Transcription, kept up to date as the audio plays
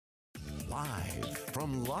Live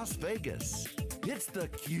from Las Vegas, it's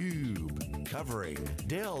theCUBE, covering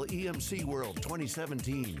Dell EMC World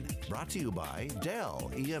 2017. Brought to you by Dell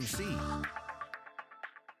EMC.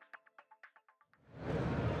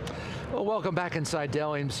 Well, welcome back inside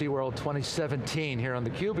Dell EMC World 2017 here on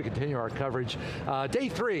theCUBE. We continue our coverage. Day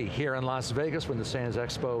 3 here in Las Vegas when the Sands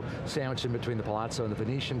Expo sandwiched in between the Palazzo and the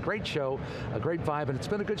Venetian. Great show, a great vibe, and it's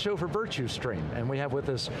been a good show for Virtustream. And we have with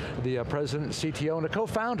us the president, CTO, and a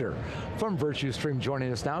co-founder from Virtustream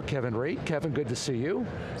joining us now, Kevin Reid. Kevin, good to see you.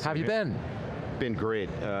 How have you been? Been great.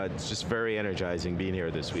 It's just very energizing being here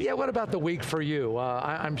this week. Yeah, what about the week for you?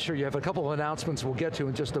 I'm sure you have a couple of announcements we'll get to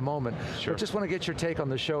in just a moment. Sure. But just want to get your take on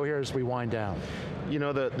the show here as we wind down. You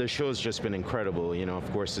know, the show's just been incredible. You know,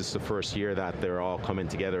 of course, it's the first year that they're all coming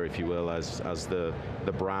together, if you will, as the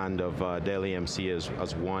brand of Dell EMC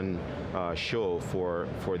as one show for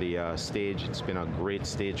the stage. It's been a great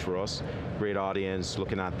stage for us, great audience,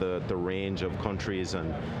 looking at the range of countries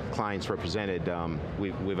and clients represented.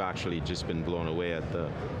 We've actually just been blown away at the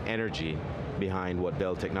energy behind what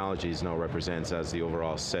Dell Technologies now represents as the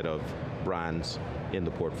overall set of brands in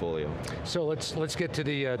the portfolio. So let's get to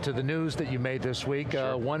the news that you made this week.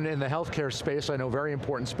 Sure. One in the healthcare space, I know very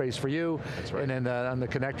important space for you. That's right. And then on the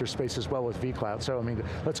connector space as well with vCloud. So I mean,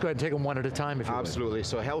 let's go ahead and take them one at a time if you would. Absolutely,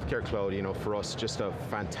 so healthcare cloud, you know, for us, just a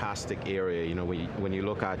fantastic area. You know, when you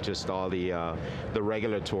look at just all the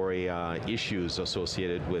regulatory issues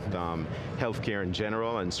associated with healthcare in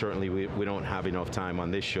general, and certainly we don't have enough time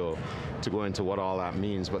on this show to go into what all that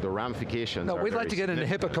means, but the ramifications are we'd like to get into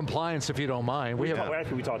HIPAA compliance if you don't mind.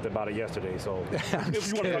 Actually, we talked about it yesterday, so if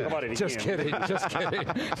you want to talk about it again. Just kidding, just kidding.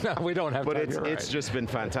 No, we don't have but time. But it's just been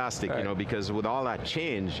fantastic, you know, because with all that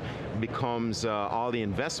change becomes all the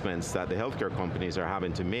investments that the healthcare companies are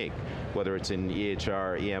having to make, whether it's in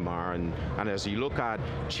EHR, EMR, and as you look at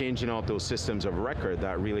changing out those systems of record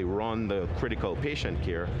that really run the critical patient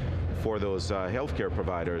care for those healthcare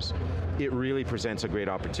providers, it really presents a great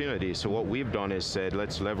opportunity. So what we've done is said,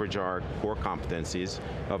 let's leverage our core competencies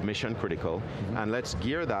of mission critical, and let's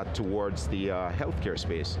gear that towards the healthcare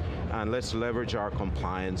space. And let's leverage our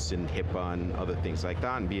compliance in HIPAA and other things like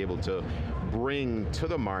that, and be able to bring to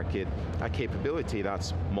the market a capability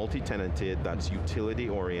that's multi-tenanted, that's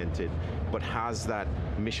utility-oriented, but has that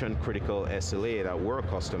mission critical SLA that we're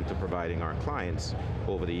accustomed to providing our clients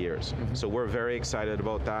over the years. So we're very excited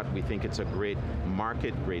about that. We think it's a great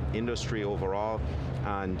market, great industry overall,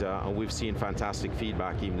 and we've seen fantastic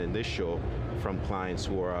feedback even in this show from clients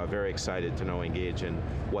who are very excited to now engage in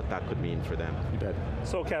what that could mean for them. You bet.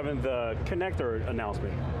 So Kevin, the connector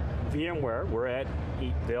announcement, VMware, we're at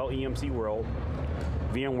Dell EMC World.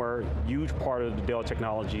 VMware, huge part of the Dell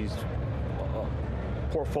Technologies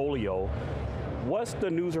portfolio. What's the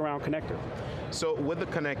news around connector? So with the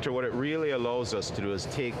connector, what it really allows us to do is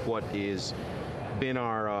take what is been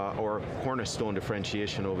our cornerstone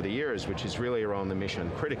differentiation over the years, which is really around the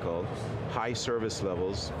mission critical, high service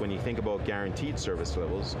levels. When you think about guaranteed service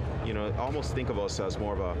levels, you know, almost think of us as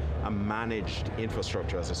more of a managed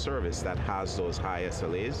infrastructure as a service that has those high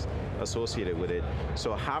SLAs associated with it.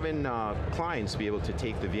 So having clients be able to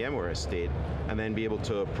take the VMware estate and then be able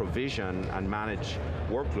to provision and manage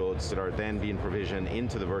workloads that are then being provisioned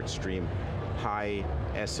into the Virtustream high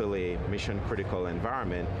SLA mission critical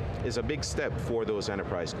environment is a big step for those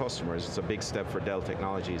enterprise customers. It's a big step for Dell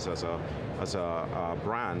Technologies as a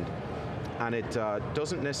brand. And it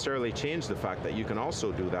doesn't necessarily change the fact that you can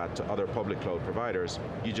also do that to other public cloud providers.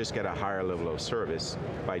 You just get a higher level of service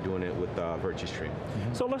by doing it with Virtustream.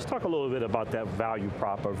 So let's talk a little bit about that value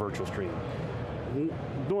prop of Virtustream.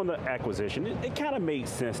 Doing the acquisition, it kind of made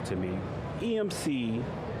sense to me. EMC,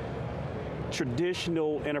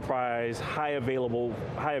 traditional enterprise, high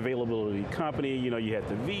availability company. You know, you had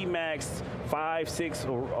the VMAX, 5, 6,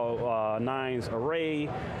 9s array.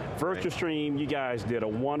 Virtustream, you guys did a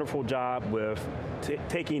wonderful job with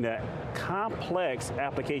taking that complex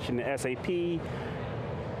application to SAP,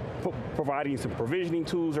 providing some provisioning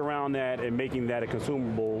tools around that, and making that a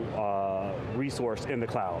consumable resource in the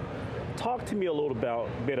cloud. Talk to me a little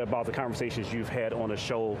bit about the conversations you've had on the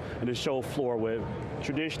show floor with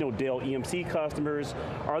traditional Dell EMC customers.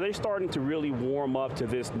 Are they starting to really warm up to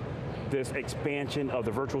this expansion of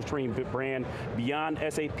the Virtustream brand beyond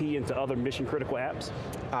SAP into other mission critical apps?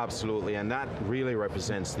 Absolutely, and that really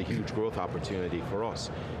represents the huge growth opportunity for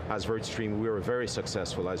us. As Virtustream, we were very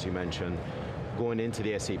successful, as you mentioned, going into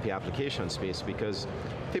the SAP application space, because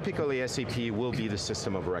typically SAP will be the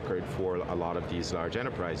system of record for a lot of these large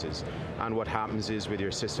enterprises. And what happens is with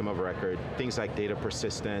your system of record, things like data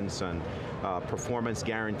persistence and performance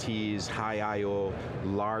guarantees, high I/O,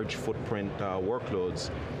 large footprint workloads,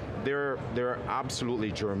 they're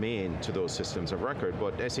absolutely germane to those systems of record,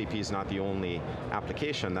 but SAP is not the only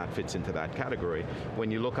application that fits into that category.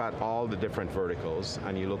 When you look at all the different verticals,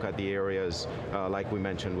 and you look at the areas, like we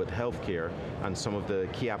mentioned with healthcare, and some of the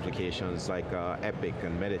key applications like Epic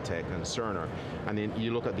and Meditech and Cerner, and then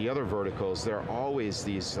you look at the other verticals, there are always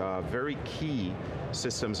these very key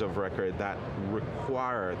systems of record that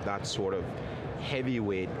require that sort of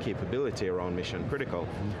heavyweight capability around mission critical.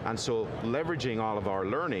 And so leveraging all of our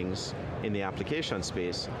learnings in the application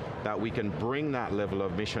space, that we can bring that level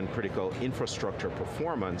of mission critical infrastructure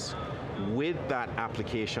performance with that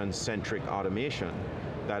application-centric automation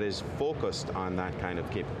that is focused on that kind of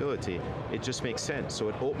capability, it just makes sense. So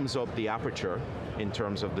it opens up the aperture in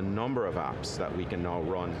terms of the number of apps that we can now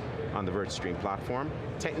run on the Virtustream platform.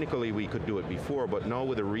 Technically we could do it before, but now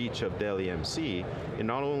with the reach of Dell EMC, it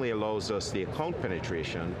not only allows us the account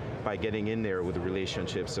penetration by getting in there with the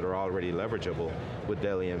relationships that are already leverageable with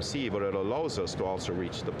Dell EMC, but it allows us to also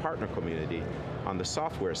reach the partner community on the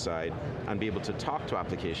software side and be able to talk to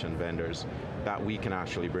application vendors that we can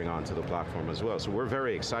actually bring onto the platform as well. So we're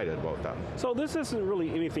very excited about that. So this isn't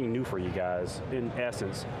really anything new for you guys, in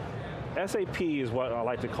essence. SAP is what I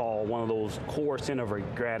like to call one of those core center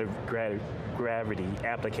of gravity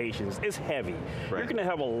applications. It's heavy. Right. You're going to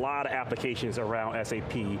have a lot of applications around SAP,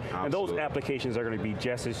 Absolutely. And those applications are going to be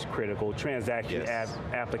just as critical. Transaction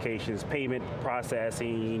applications, payment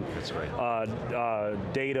processing, That's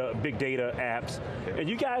right. Data, big data apps. Okay. And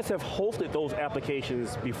you guys have hosted those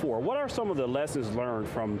applications before. What are some of the lessons learned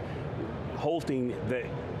from hosting the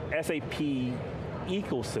SAP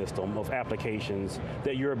ecosystem of applications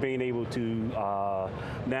that you're being able to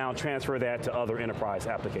now transfer that to other enterprise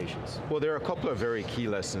applications? Well, there are a couple of very key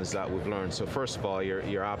lessons that we've learned. So first of all,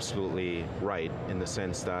 you're absolutely right in the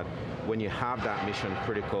sense that when you have that mission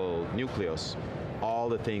critical nucleus, all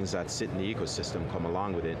the things that sit in the ecosystem come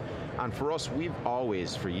along with it. And for us, we've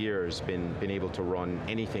always, for years, been able to run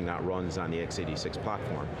anything that runs on the x86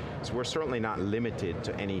 platform. So we're certainly not limited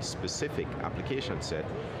to any specific application set.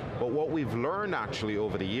 But what we've learned actually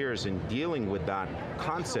over the years in dealing with that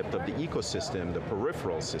concept of the ecosystem, the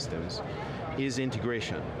peripheral systems, is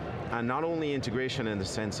integration. And not only integration in the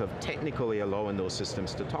sense of technically allowing those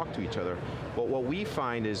systems to talk to each other, but what we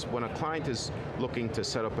find is when a client is looking to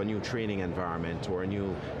set up a new training environment or a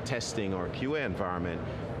new testing or QA environment,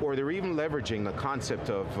 or they're even leveraging the concept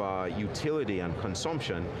of utility and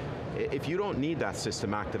consumption, if you don't need that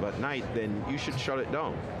system active at night, then you should shut it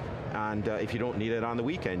down. And if you don't need it on the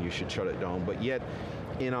weekend, you should shut it down. But yet,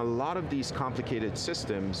 in a lot of these complicated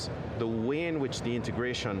systems, the way in which the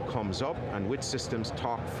integration comes up and which systems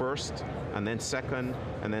talk first, and then second,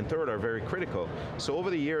 and then third are very critical. So over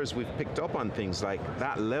the years, we've picked up on things like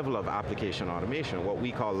that level of application automation, what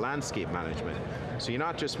we call landscape management. So you're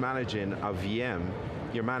not just managing a VM,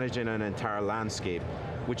 you're managing an entire landscape,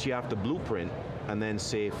 which you have to blueprint, and then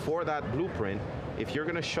say, for that blueprint, if you're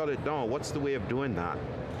going to shut it down, what's the way of doing that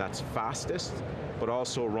that's fastest, but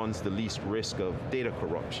also runs the least risk of data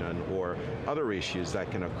corruption or other issues that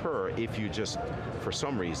can occur if you just, for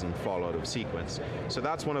some reason, fall out of sequence. So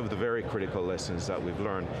that's one of the very critical lessons that we've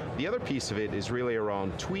learned. The other piece of it is really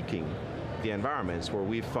around tweaking the environments, where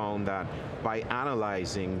we've found that by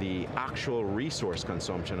analyzing the actual resource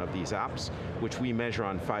consumption of these apps, which we measure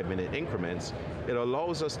on 5-minute increments, it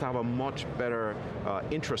allows us to have a much better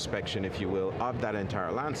introspection, if you will, of that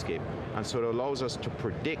entire landscape. And so it allows us to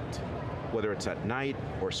predict whether it's at night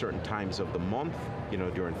or certain times of the month,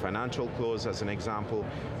 during financial close as an example,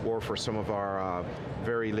 or for some of our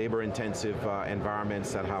very labor-intensive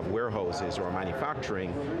environments that have warehouses or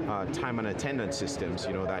manufacturing, time and attendance systems,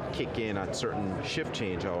 that kick in at certain shift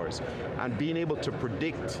change hours, and being able to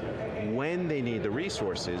predict when they need the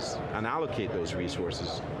resources and allocate those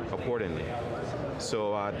resources accordingly.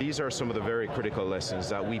 So these are some of the very critical lessons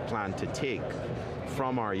that we plan to take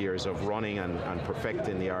from our years of running and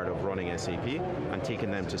perfecting the art of running SAP and taking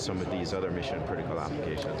them to some of these other mission critical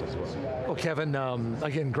applications as well. Well, Kevin,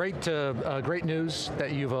 again, great news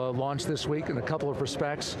that you've launched this week in a couple of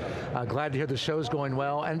respects. Glad to hear the show's going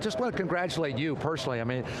well, and just want to congratulate you personally. I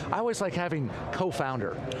mean, I always like having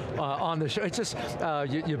co-founder on the show. It's just,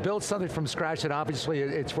 you build something from scratch, and obviously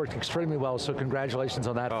it's worked extremely well, so congratulations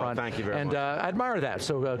on that front. Thank you very much. And I admire that,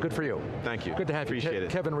 so good for you. Thank you. Good to have Appreciate you. it.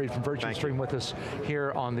 Kevin Reid from Virtustream with us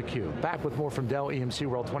here on theCUBE. Back with more from Dell EMC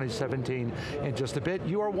World 2017 in just a bit.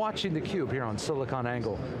 You are watching theCUBE here on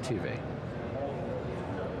SiliconANGLE TV.